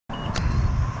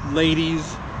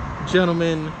ladies,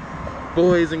 gentlemen,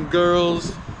 boys and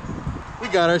girls, we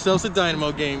got ourselves a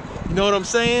Dynamo game. You know what I'm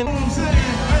saying? That's right.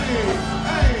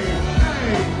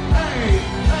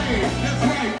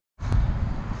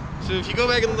 So if you go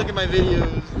back and look at my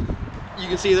videos, you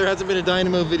can see there hasn't been a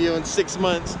Dynamo video in 6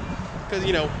 months because,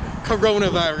 you know,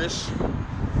 coronavirus.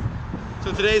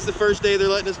 So today's the first day they're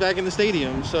letting us back in the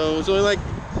stadium. So it's only like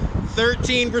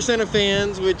 13% of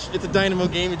fans, which it's a Dynamo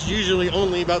game. It's usually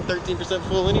only about 13%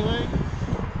 full anyway.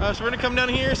 So we're gonna come down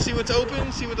here, see what's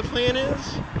open, see what the plan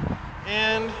is,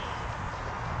 and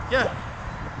yeah.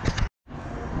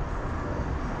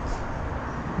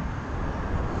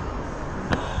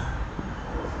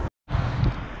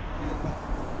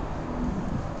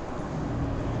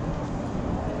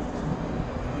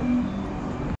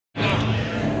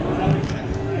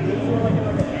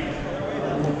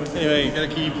 Anyway, you gotta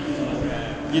keep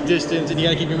your distance and you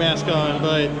gotta keep your mask on,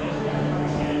 but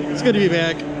it's good to be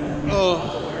back.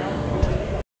 Oh.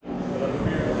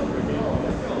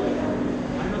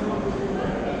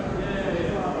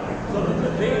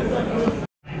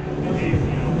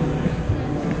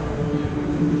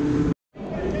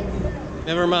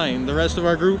 Never mind, the rest of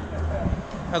our group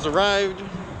has arrived,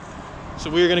 so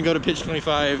we're gonna go to pitch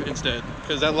 25 instead,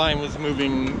 because that line was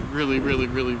moving really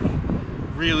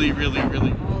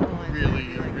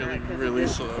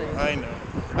slow. I know.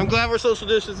 I'm glad we're social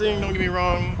distancing, don't get me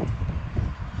wrong,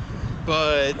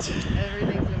 but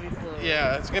everything's gonna be slow.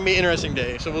 Yeah, it's gonna be an interesting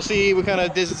day. So we'll see what kind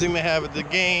of distancing they have at the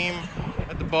game,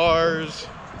 at the bars.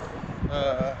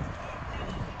 We're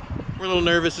a little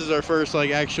nervous. This is our first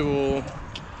like actual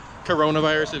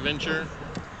coronavirus adventure,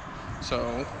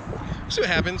 so we'll see what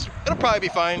happens. It'll probably be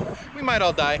fine. We might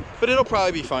all die, but it'll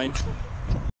probably be fine.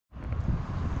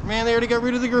 Man, they already got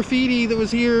rid of the graffiti that was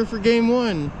here for game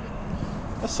 1.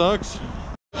 That sucks.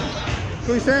 Look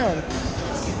who we found.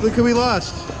 Look who we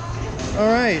lost. All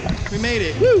right, we made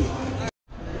it. Woo!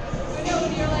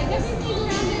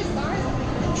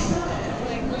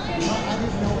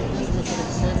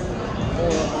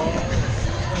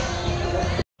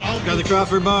 Got the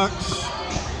Crawford box.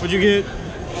 What'd you get?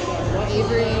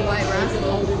 Avery White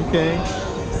Rascal. Okay.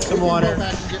 Some water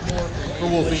for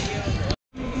Wolfie.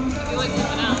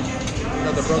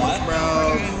 Got the Brussels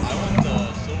sprouts.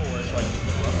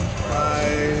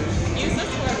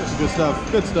 Fries. Good stuff.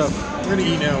 Good stuff. We're gonna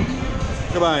eat now.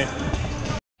 Goodbye.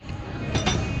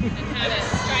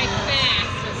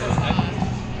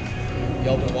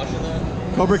 Y'all been watching that?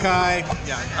 Cobra Kai.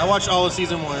 Yeah, I watched all of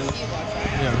season 1.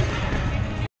 Yeah.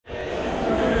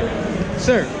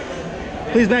 Sir,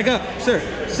 please back up. Sir,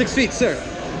 6 feet, sir.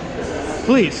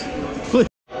 Please. Please.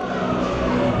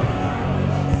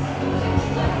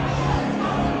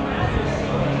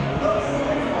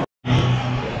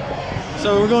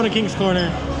 So we're going to King's Corner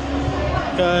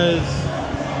because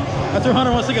that's where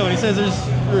Hunter wants to go, and he says there's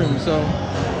room. So,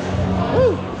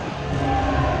 woo!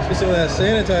 Let's get some of that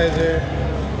sanitizer.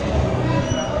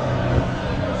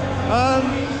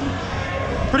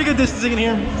 Pretty good distancing in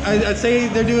here. I'd say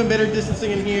they're doing better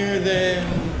distancing in here than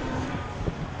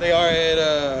they are at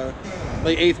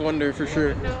like 8th Wonder for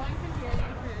sure. No one can hear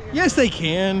you. Yes, they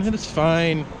can. It's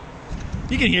fine.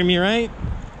 You can hear me, right?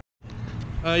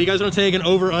 You guys want to take an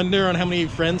over-under on how many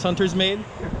friends Hunter's made?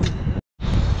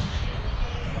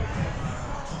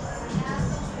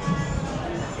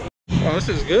 Oh, this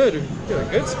is good. We got a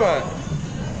good spot.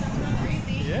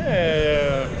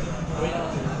 Yeah.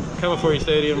 Coming for you,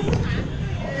 Stadium.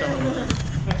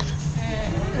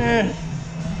 Eh.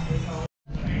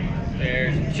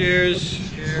 Cheers.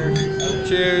 Cheers.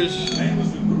 Cheers.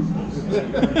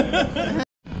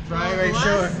 Try it right,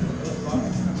 sure.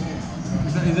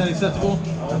 Is that acceptable?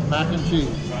 Mac and cheese.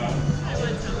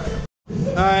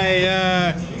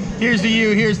 Alright, here's the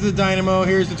U, here's the Dynamo,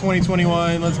 here's the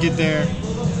 2021. Let's get there.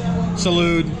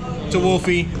 Salute to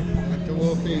Wolfie. To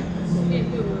Wolfie.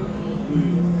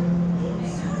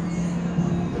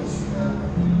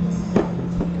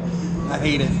 I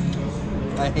hate it.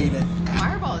 I hate it.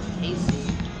 Fireball is tasty.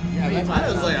 Yeah, I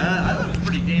was like, I thought it was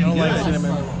pretty damn I don't good. like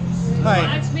cinnamon. Alright,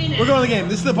 we're going to the game.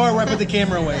 This is the part where I put the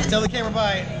camera away. Tell the camera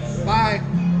bye. Bye.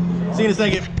 See you in a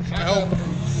second. I hope.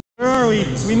 Where are we?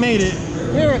 We made it.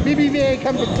 We're at BBVA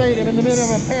Comfort Stadium in the middle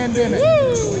of a pandemic.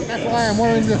 Woo! That's why I'm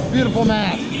wearing this beautiful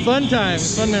mask. Fun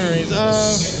times, fun memories.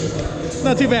 It's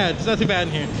not too bad. It's not too bad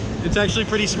in here. It's actually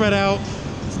pretty spread out.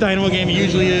 It's a Dynamo game, it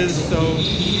usually is. So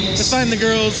let's find the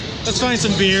girls. Let's find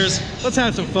some beers. Let's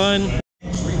have some fun.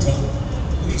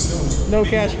 No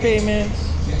cash payments.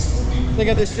 They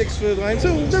got this 6-foot line.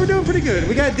 So they were doing pretty good.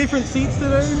 We got different seats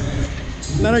today.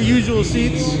 Not our usual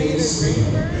seats.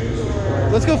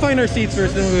 Let's go find our seats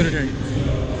first, then we'll go to drink.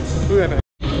 We'll be right back.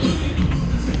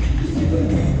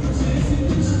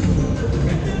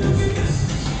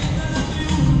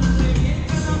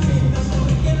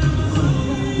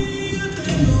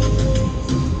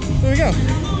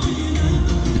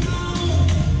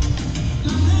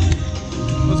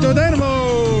 go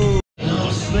Dynamo!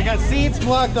 They got seats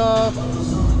blocked off.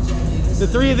 The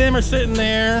three of them are sitting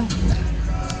there.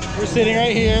 We're sitting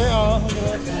right here. Oh, look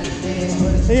at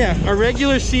that. Yeah, our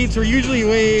regular seats were usually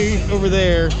way over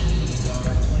there.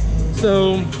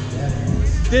 So,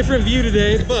 different view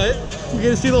today, but we get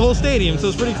to see the whole stadium, so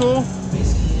it's pretty cool.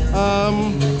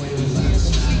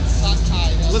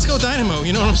 Let's go Dynamo,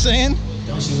 you know what I'm saying?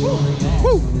 Woo!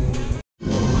 Woo!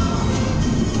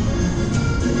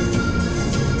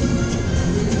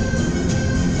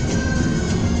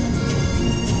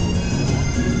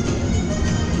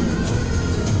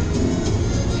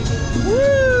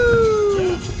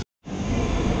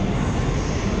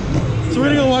 So we're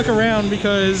gonna go walk around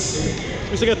because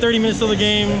we still got 30 minutes till the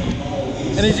game,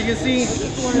 and as you can see,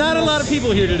 not a lot of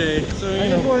people here today. So I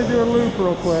just want to do a loop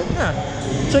real quick. Yeah,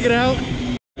 check it out.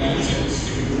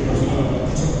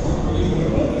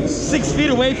 6 feet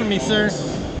away from me, sir.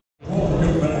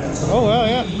 Oh wow,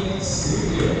 yeah.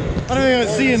 I don't think I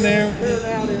see in there.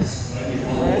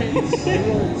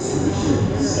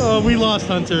 Oh, we lost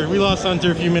Hunter. We lost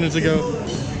Hunter a few minutes ago.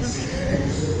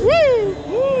 Woo!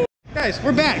 Woo! Guys,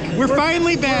 we're back. We're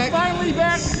finally back. We're finally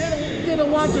back. Gonna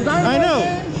watch the Dynamo I know.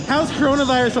 game. How's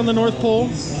coronavirus on the North Pole?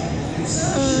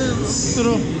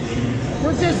 Little.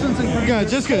 We're distancing from Yeah,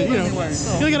 just good. You know, anyway,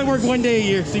 so. you only gotta work 1 day a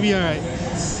year, so you'll be all right.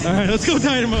 All right, let's go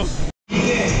Dynamo.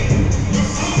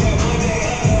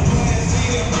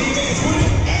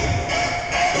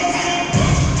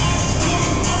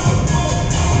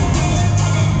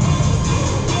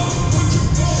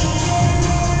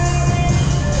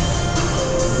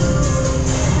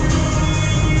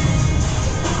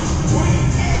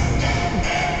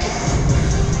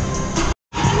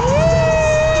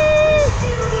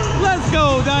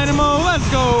 Dynamo, let's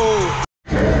go!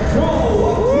 Let's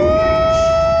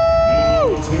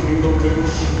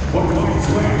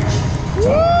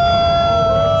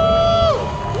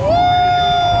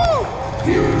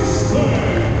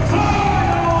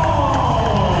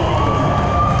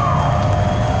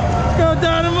go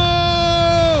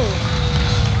Dynamo!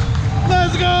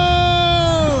 Let's go!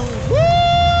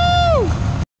 Woo!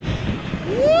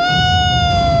 Woo!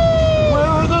 Where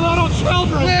are the little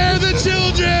children? Where are the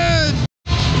children?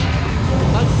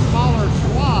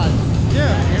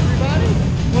 Yeah. Everybody?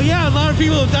 Well, yeah, a lot of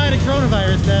people have died of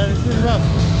coronavirus, man. It's been rough.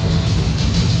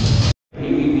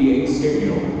 ABA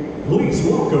Stadium. Please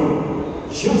welcome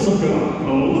Jessica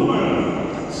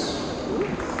Lemons.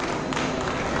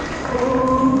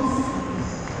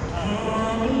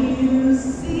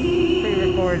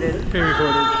 Pre-recorded.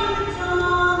 Pre-recorded.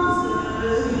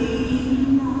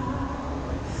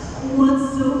 What's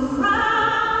so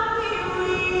proudly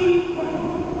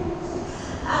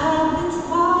and the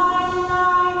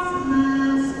twilight's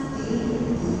masked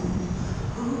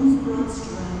whose broad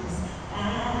stripes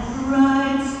and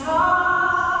bright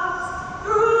stars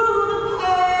through the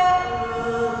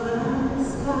perilous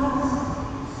sky,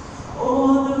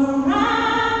 o'er the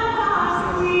ramparts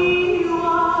we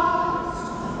watched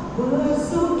were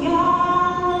so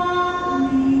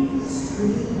gallantly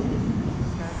streamed.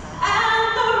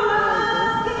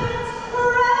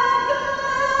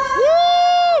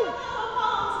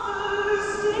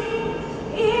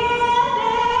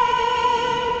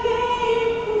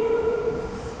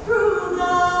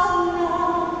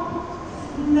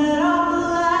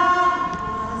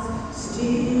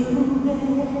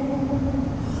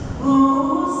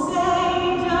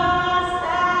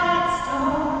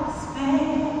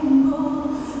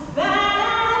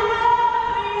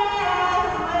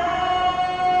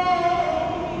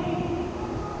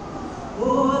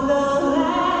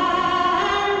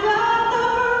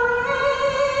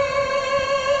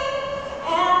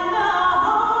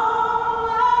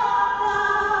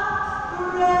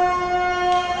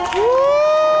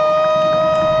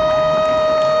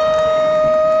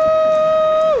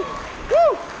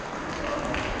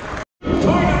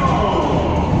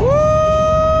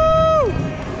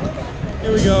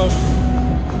 Here we go.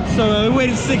 So we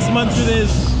waited 6 months for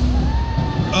this.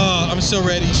 I'm so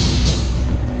ready.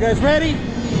 You guys ready?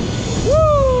 Woo!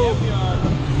 Yeah, we are.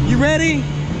 You ready?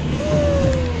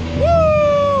 Woo!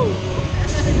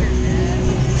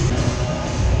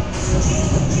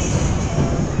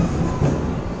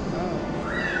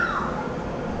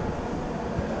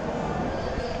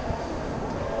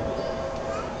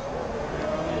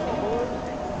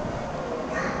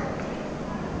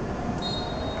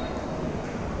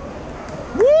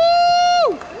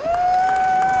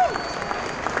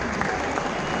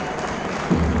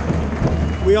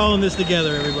 We all in this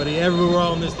together, everybody. We're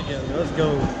all in this together. Let's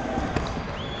go.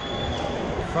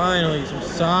 Finally, some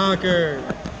soccer.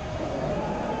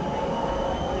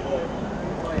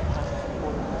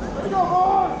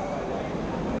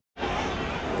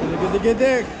 Did they get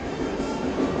there?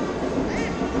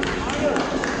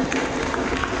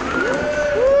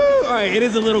 Woo! All right, it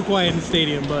is a little quiet in the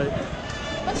stadium, but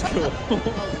it's cool.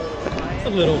 It's a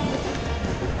little.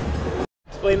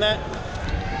 Explain that.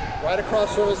 Right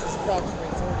across from us is approximately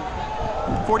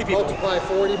 40 people. Multiply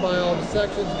 40 by all the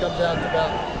sections, comes out to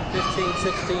about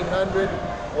 1,1600.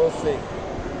 We'll see.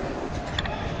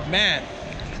 Math.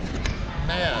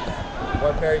 Math.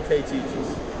 What Mary Kay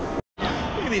teaches.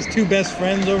 Look at these two best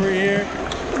friends over here.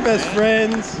 They're best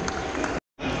friends.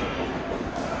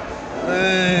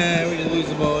 We just lose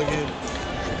the ball again.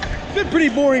 It's been pretty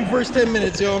boring first 10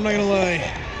 minutes, yo. I'm not gonna lie.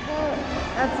 Well,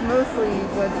 that's mostly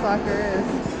what soccer is.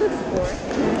 Sport. So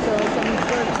someone's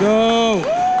good. Let's go.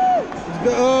 Let's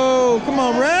go. Come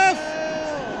on, ref.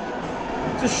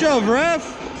 It's a shove, ref.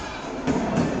 No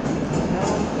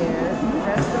one cares.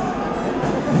 Refs don't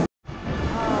care.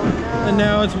 Oh no. And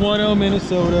now it's 1-0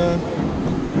 Minnesota.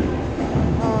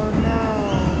 Oh no.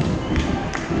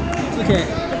 It's okay.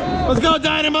 Let's go,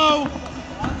 Dynamo.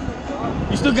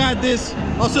 You still got this.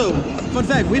 Also, fun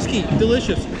fact, whiskey,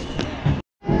 delicious.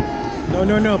 No,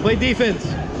 no, no. Play defense.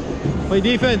 Play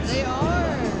defense. They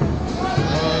are.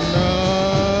 Oh,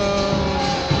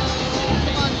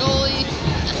 Come on, goalie.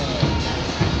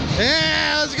 no.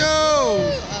 Yeah, let's go.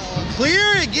 Uh-oh.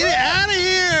 Clear it. Get it out of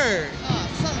here. Oh,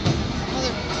 son of a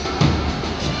mother.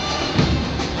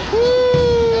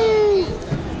 Woo.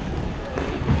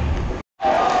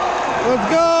 Let's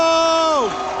go.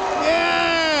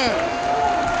 Yeah.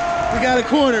 We got a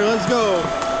corner. Let's go.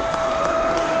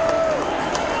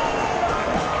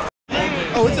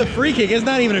 Oh, it's a free kick. It's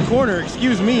not even a corner.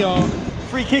 Excuse me, y'all.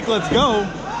 Free kick, let's go.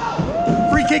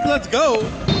 Free kick, let's go.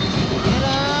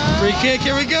 Free kick,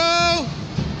 here we go.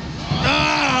 Ah!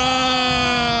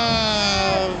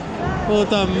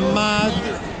 Puta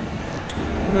madre.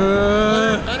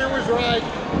 Hunter was right.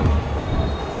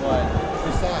 What?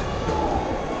 We saw it.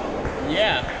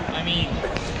 Yeah, I mean,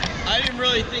 I didn't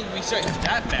really think we started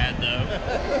that bad though.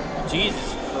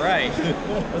 Jesus Christ.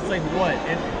 That's like what?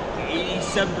 An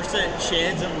 87%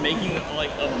 chance of making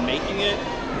it.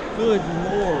 Good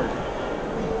Lord.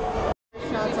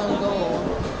 Shots on goal.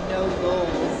 No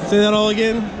goals. Say that all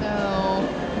again? No.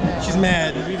 She's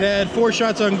mad. We've had 4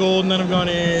 shots on goal, none have gone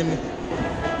in.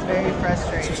 It's very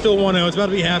frustrating. So still 1-0. It's about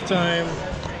to be halftime.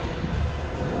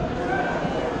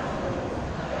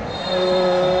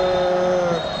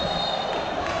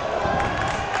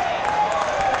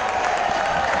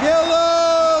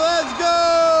 Yellow, let's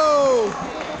go!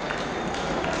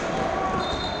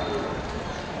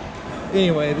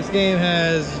 Anyway, this game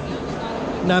has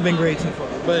not been great so far,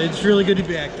 but it's really good to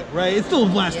be back though, right? It's still a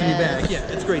blast to be back. Yeah,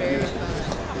 it's great to be Very back. fun.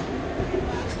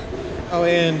 Oh,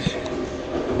 and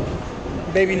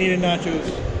baby needed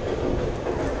nachos.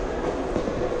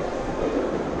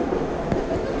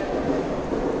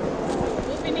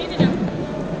 Wolfie needed him.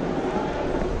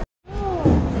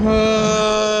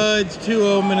 It's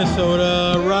 2-0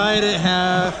 Minnesota, right at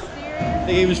half.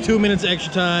 They gave us 2 minutes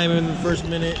extra time in the first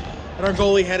minute. And our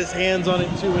goalie had his hands on it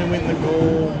too and went in the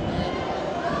goal.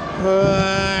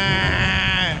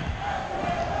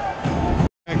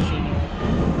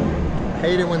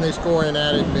 Hate it when they score in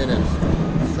added minutes.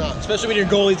 Sucks. Especially when your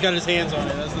goalie's got his hands on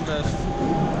it. That's the best.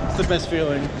 It's the best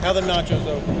feeling. How the nachos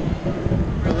though?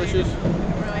 Delicious? I'm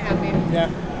really happy. Yeah.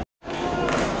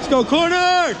 Let's go,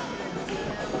 corner!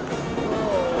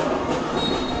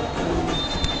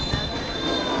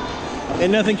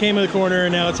 And nothing came of the corner,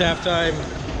 and now it's halftime.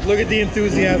 Look at the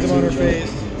enthusiasm on her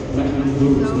face.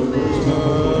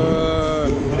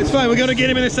 It's fine, we're gonna get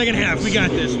him in the second half. We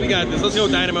got this, we got this. Let's go,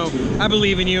 Dynamo. I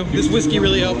believe in you. This whiskey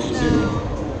really helps.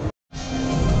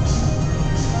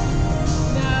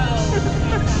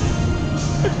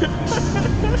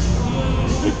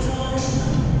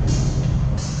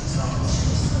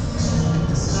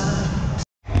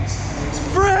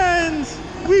 Friends!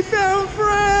 We found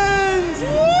friends!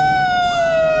 Woo!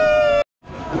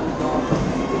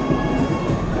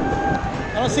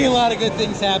 I don't see a lot of good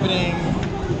things happening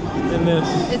in this.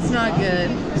 It's not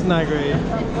good. It's not great.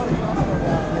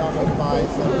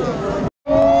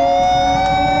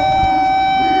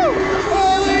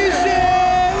 Holy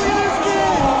shit!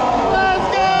 Let's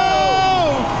go!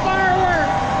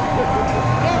 Fireworks!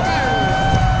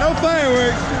 No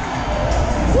fireworks!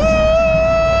 Woo!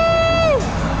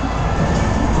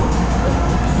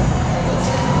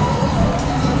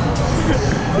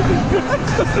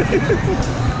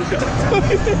 I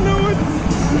don't even know what.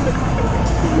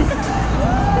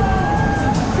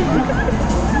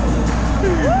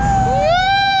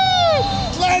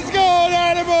 Let's go,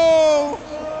 Dynamo!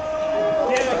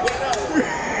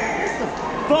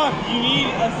 Fuck, you need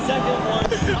a second one.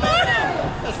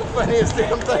 That's the funniest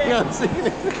damn thing I've seen.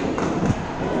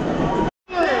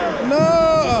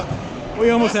 No! We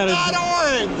almost had it. God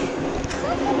orange!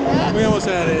 We almost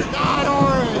had it. God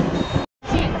orange!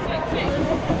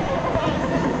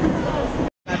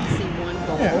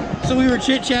 Yeah. So we were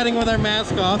chit-chatting with our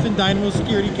mask off, and Dynamo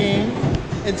security came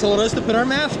and told us to put our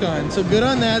mask on. So good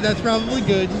on that. That's probably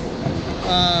good.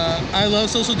 I love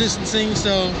social distancing,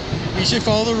 so we should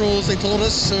follow the rules. They told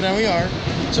us, so now we are.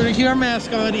 So we're gonna keep our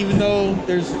mask on, even though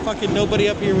there's fucking nobody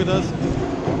up here with us.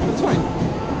 That's fine.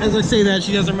 As I say that,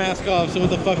 she has her mask off, so what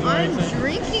the fuck am I I'm saying?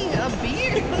 drinking a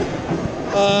beer.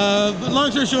 But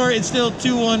long story short, it's still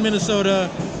 2-1 Minnesota.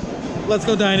 Let's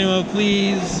go Dynamo,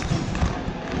 please.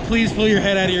 Please pull your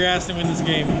head out of your ass and win this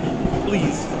game.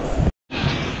 Please.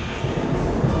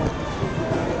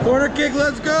 Corner kick,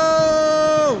 let's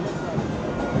go!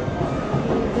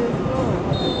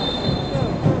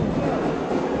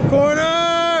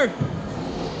 Corner!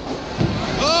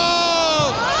 Oh!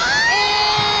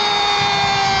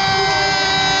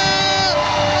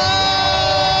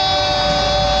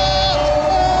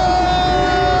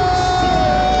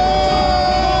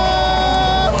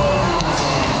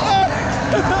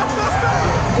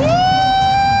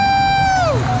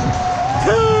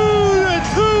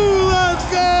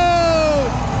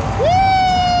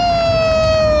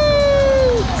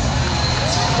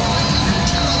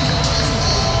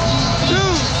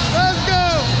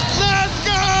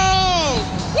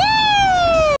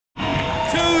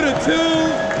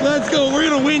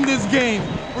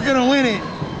 We're gonna win it.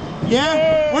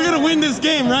 Yeah? We're gonna win this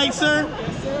game, right, sir?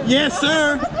 Yes,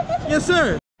 sir. Yes,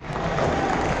 sir.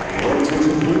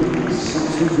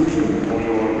 Substitution for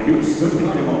your Houston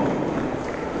Dynamo.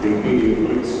 The immediate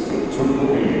blitz will turn the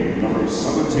game number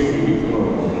 17,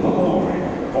 Lamar,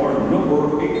 or number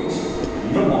 8,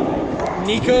 Lamar.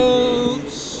 Nico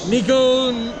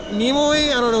Nimoy?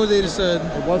 I don't know what they just said.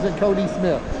 It wasn't Cody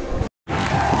Smith.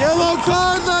 Yellow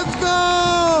card, let's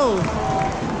go!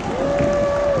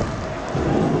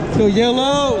 Let's go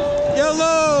yellow!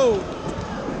 Yellow!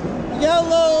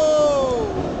 Yellow!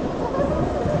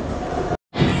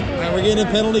 Alright, we're getting a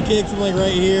penalty kick from like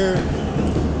right here.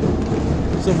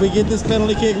 So if we get this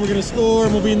penalty kick, we're gonna score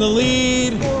and we'll be in the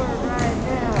lead.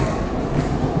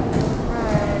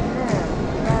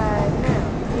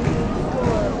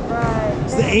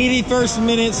 It's the 81st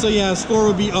minute, so yeah, score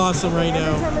would be awesome right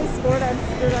now. Every time I scored, I'd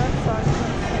stood up, so I'm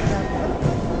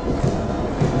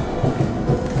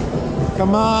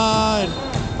Come on!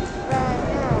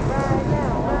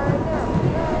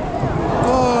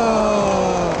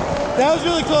 Oh, that was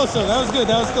really close though. That was good.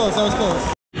 That was close. That was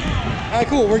close. All right,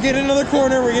 cool. We're getting another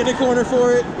corner. We're getting a corner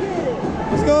for it.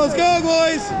 Let's go,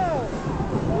 boys!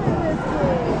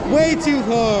 Way too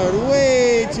hard.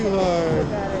 Way too hard.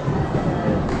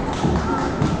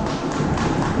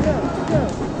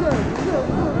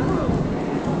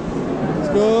 Let's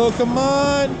go. Come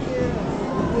on.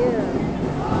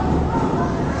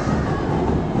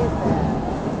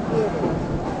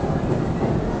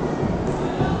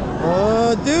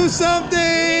 Do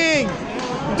something!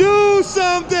 Do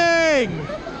something!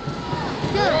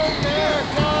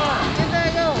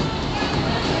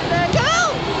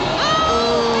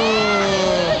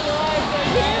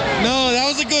 No, that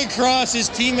was a good cross. His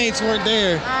teammates weren't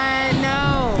there. I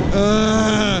know.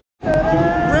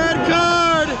 Red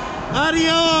card!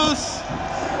 Adios!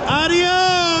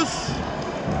 Adios!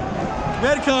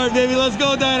 Red card, baby. Let's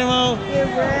go, Dynamo.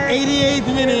 88th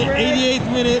minute.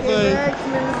 88th minute, but...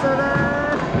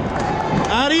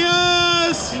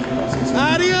 Adios!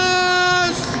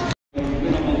 Adios!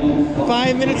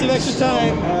 5 minutes of extra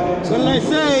time. What did I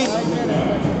say?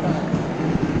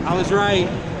 I was right.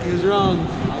 He was wrong.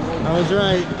 I was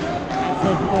right.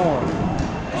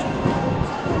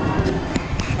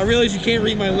 I realize you can't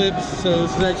read my lips, so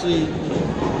this is actually...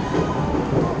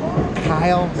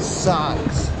 Kyle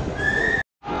sucks.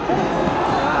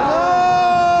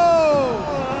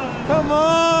 Come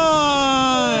on!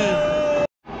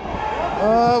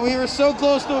 We were so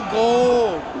close to a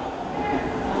goal.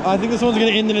 I think this one's gonna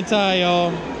end in a tie,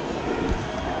 y'all.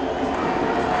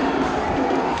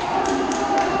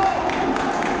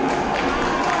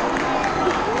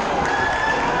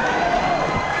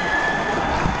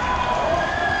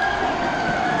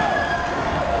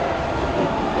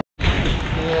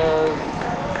 Yeah,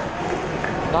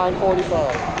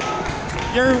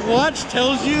 9:45. Your watch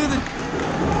tells you that...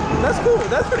 That's cool.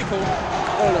 That's pretty cool.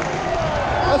 Hold on.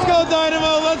 Let's go,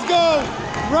 Dynamo. Let's go.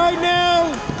 Right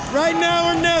now. Right now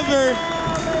or never.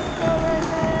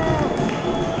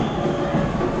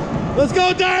 Let's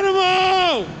go,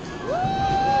 Dynamo!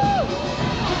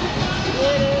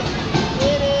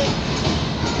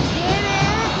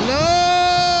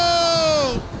 No!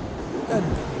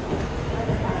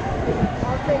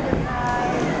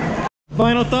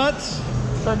 Final thoughts?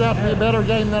 Turned out to be a better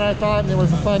game than I thought, and it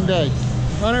was a fun day.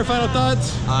 Hunter, final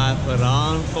thoughts? I put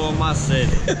on for my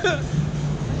city.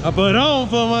 I put on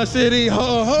for my city.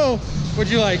 Ho ho.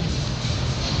 What'd you like?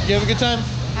 You have a good time?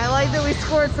 I like that we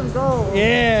scored some goals.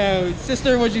 Yeah.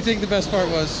 Sister, what'd you think the best part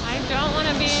was? I don't want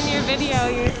to be in your video.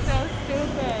 You're so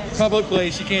stupid. Public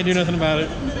place. You can't do nothing about it.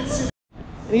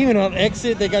 And even on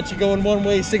exit, they got you going one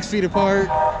way, 6 feet apart.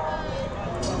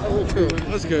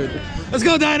 That's good. Let's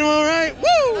go, Dynamo, right?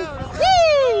 Woo!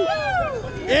 Woo!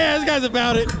 Yeah, this guy's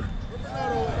about it.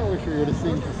 I wish we would have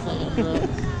seen the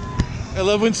same. I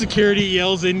love when security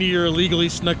yells into your illegally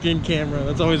snuck in camera.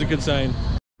 That's always a good sign.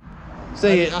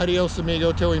 Say it. Adios,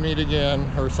 amigo, till we meet again,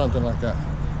 or something like that.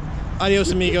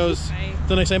 Adios, amigos.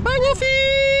 Till next time. Bye, Wolfie!